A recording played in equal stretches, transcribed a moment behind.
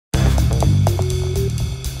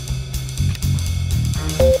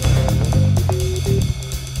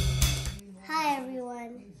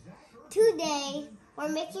today we're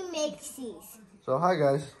making Mixies. So hi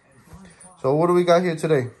guys. So what do we got here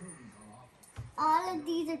today? All of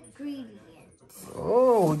these ingredients.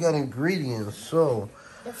 Oh, we got ingredients. So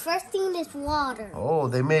the first thing is water. Oh,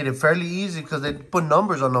 they made it fairly easy because they put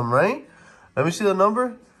numbers on them, right? Let me see the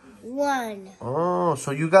number. 1. Oh,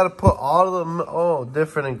 so you got to put all of them,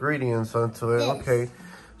 different ingredients onto it. This. Okay.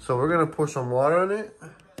 So we're going to pour some water on it.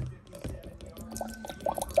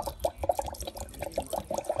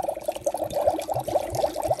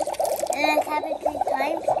 And then tap it 3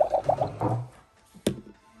 times.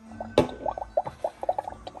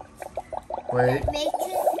 Wait. That makes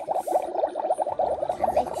it.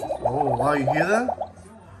 Oh, wow, you hear that?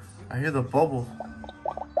 I hear the bubble.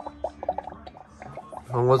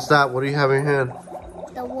 And what's that? What do you have in your hand?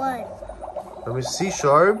 The 1. Let me see.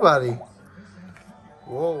 Show everybody.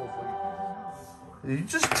 Whoa. Did you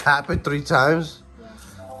just tap it 3 times?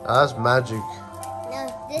 Yes. That's magic.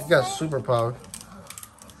 Now this You got one, superpower.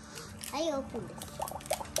 I opened it.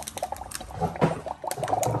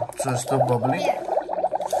 So it's still bubbly? Here.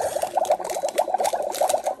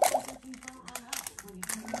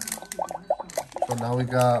 So now we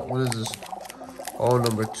got, what is this? Oh,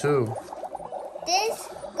 number 2. This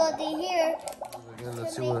goes in here. Again,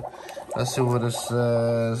 let's see what it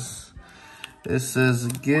says. It says,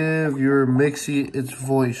 give your Mixie its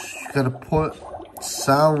voice. You gotta put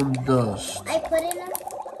sound dust. I put in it.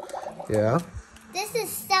 Yeah? This is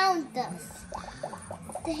sound dust.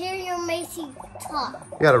 To hear your Mixie talk.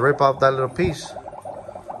 You gotta rip off that little piece. You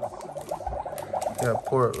gotta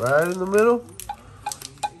pour it right in the middle.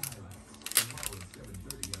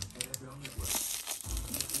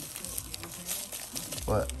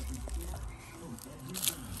 What?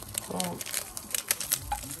 Oh.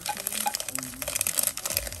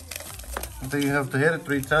 I think you have to hit it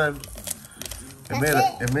 3 times.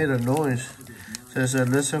 It made a noise. So it said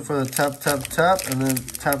listen for the tap, tap, tap, and then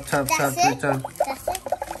tap, tap, tap 3 times. That's it.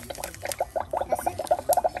 That's it.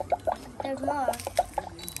 There's more.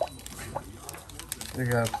 You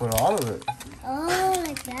gotta put all of it. Oh,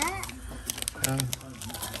 like that? Yeah.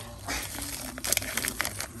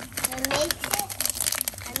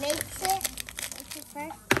 I makes it. What's it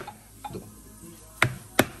first?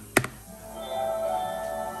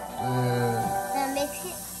 Now mix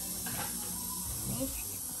it.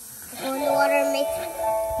 Pour in the water and mix it.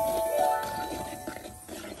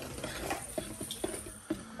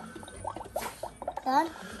 Done?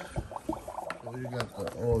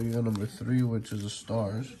 You got number 3, which is the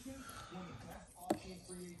stars.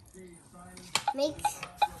 Mix.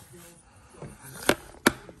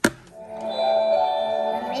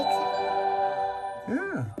 And mix it.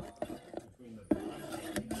 Yeah.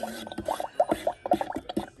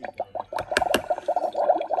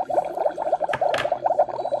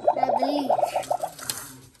 Now the leaf.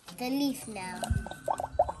 The leaf now.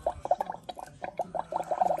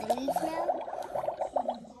 The leaf now.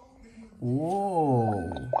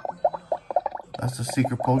 Whoa. That's the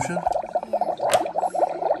secret potion? Yeah.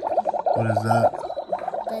 What is that?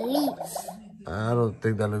 The leaf. I don't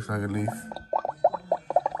think that looks like a leaf.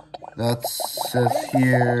 That says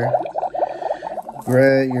here,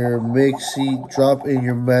 grant your Mixie, drop in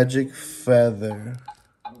your magic feather.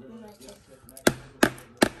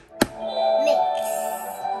 Mix.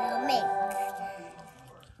 Now mix.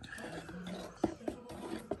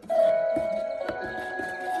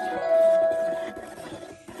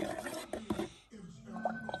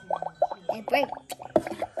 It breaks.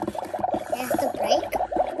 It has to break.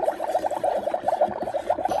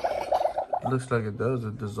 Looks like it does.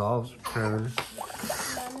 It dissolves, apparently.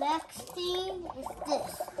 The next thing is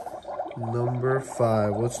this. Number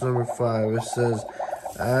 5. What's number 5? It says,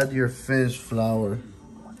 add your fizz flour.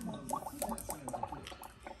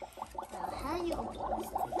 Now, how do you open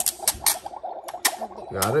this?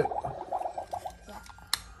 Got it? Yeah.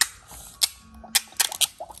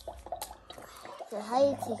 So how do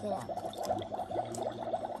you take it out?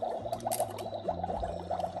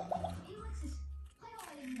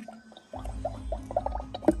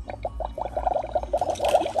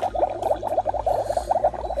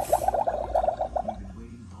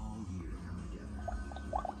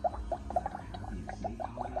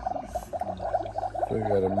 So you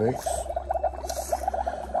gotta mix.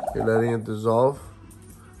 You're letting it dissolve.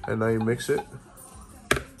 And now you mix it.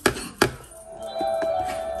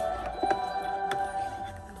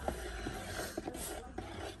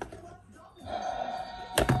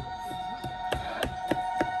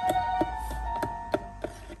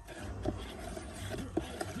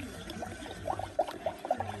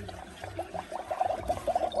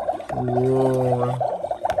 Whoa.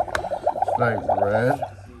 It's like red.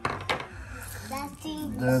 That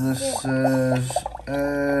thing Then it is says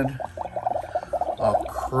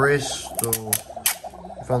crystal.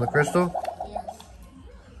 You found the crystal? Yes.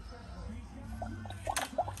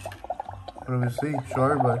 Let me see. Show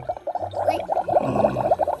everybody. Wait.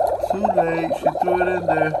 Too late. She threw it in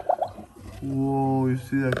there. Whoa, you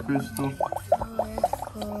see that crystal? Oh, that's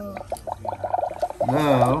cool.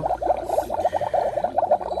 Now,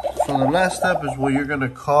 so the last step is what you're going to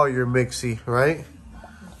call your Mixie, right?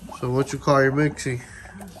 So what you call your Mixie?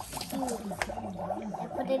 Cutie. I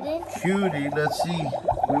put it in? Cutie, let's see.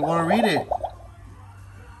 We want to read it.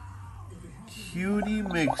 Cutie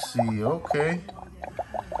Mixie, okay.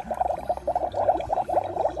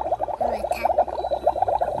 I'm gonna tap it.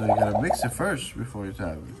 So you gotta mix it first before you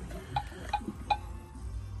tap it.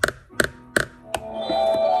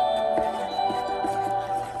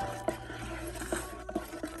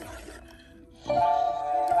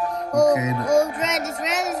 Oh, Okay, now- oh, it's red, it's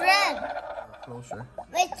red, it's red. Closer.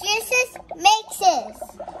 Mixes, mixes.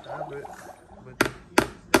 Tap it.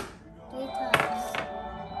 3 times.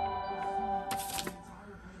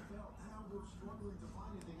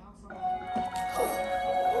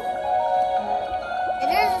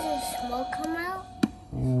 Does smoke come out?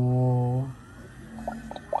 Whoa.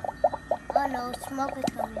 Oh no, smoke is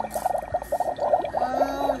coming out.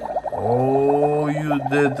 Oh, you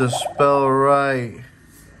did the spell right.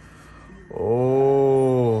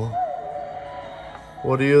 Oh.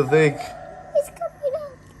 What do you think? It's coming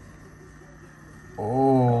out.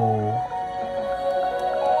 Oh.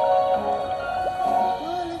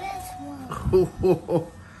 Oh, look at that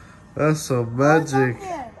smoke. That's some What's magic. up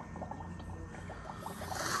here?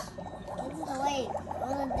 This is the way. I'm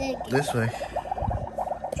gonna dig it. This way.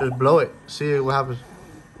 Just blow it. See what happens.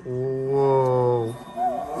 Whoa.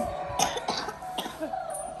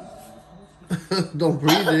 Don't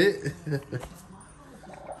breathe it.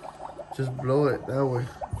 Just blow it that way.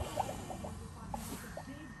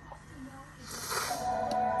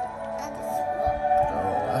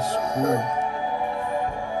 Oh, that's cool.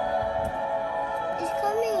 It's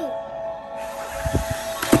coming.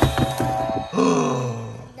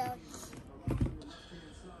 No.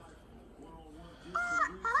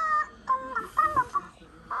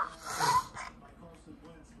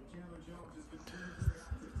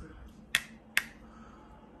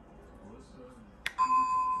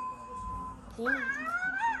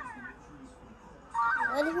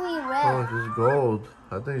 What if we Oh, red? she's gold.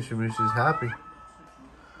 I think she means she's happy.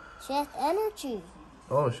 She has energy.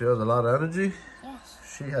 Oh, she has a lot of energy. Yes.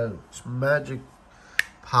 She has magic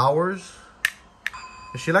powers.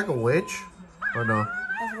 Is she like a witch? Or no?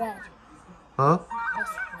 That's red. Huh?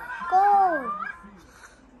 That's gold.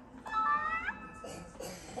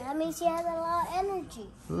 That means she has a lot of energy.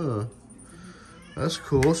 Huh. That's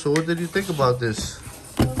cool. So what did you think about this?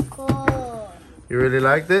 So cool. You really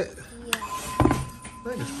liked it? Yeah. I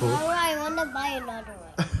think it's cool. Alright, I want to buy another one.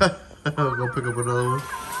 Go pick up another one.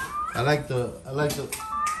 I like the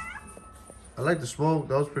smoke.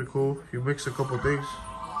 That was pretty cool. You mixed a couple things.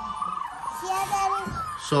 She has that.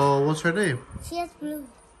 So what's her name? She has blue.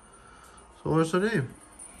 So what's her name?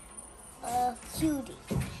 Cutie.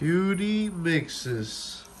 Cutie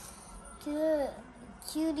Mixes. Cutie.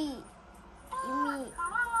 You mean?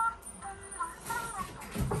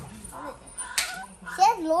 She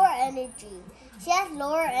has lower energy. She has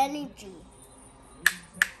lower energy.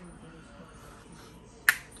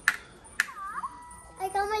 I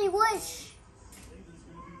got my wish.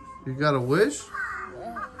 You got a wish?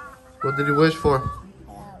 Yeah, What did you wish for? I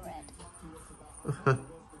got red.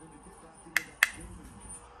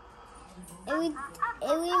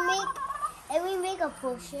 And we make a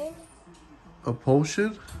potion. A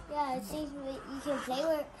potion? Yeah, it seems you can play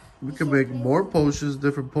with. We can make more potions,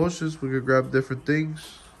 different potions. We can grab different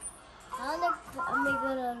things. I'll make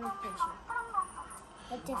another potion.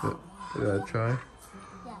 A different. You gotta try.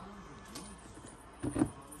 Yeah.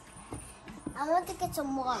 I want to get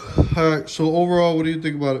some water. Alright, so overall, what do you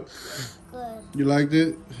think about it? Good. You liked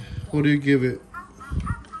it? What do you give it?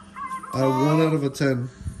 1 out of 10.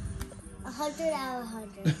 100 out of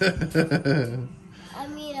 100. I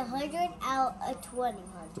mean 100 out of 20.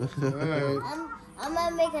 Alright, I'm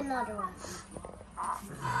gonna make another one.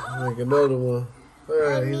 make another one.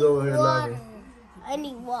 Alright, he's over here water. laughing. I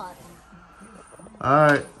need water.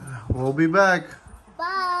 Alright, we'll be back.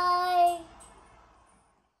 Bye.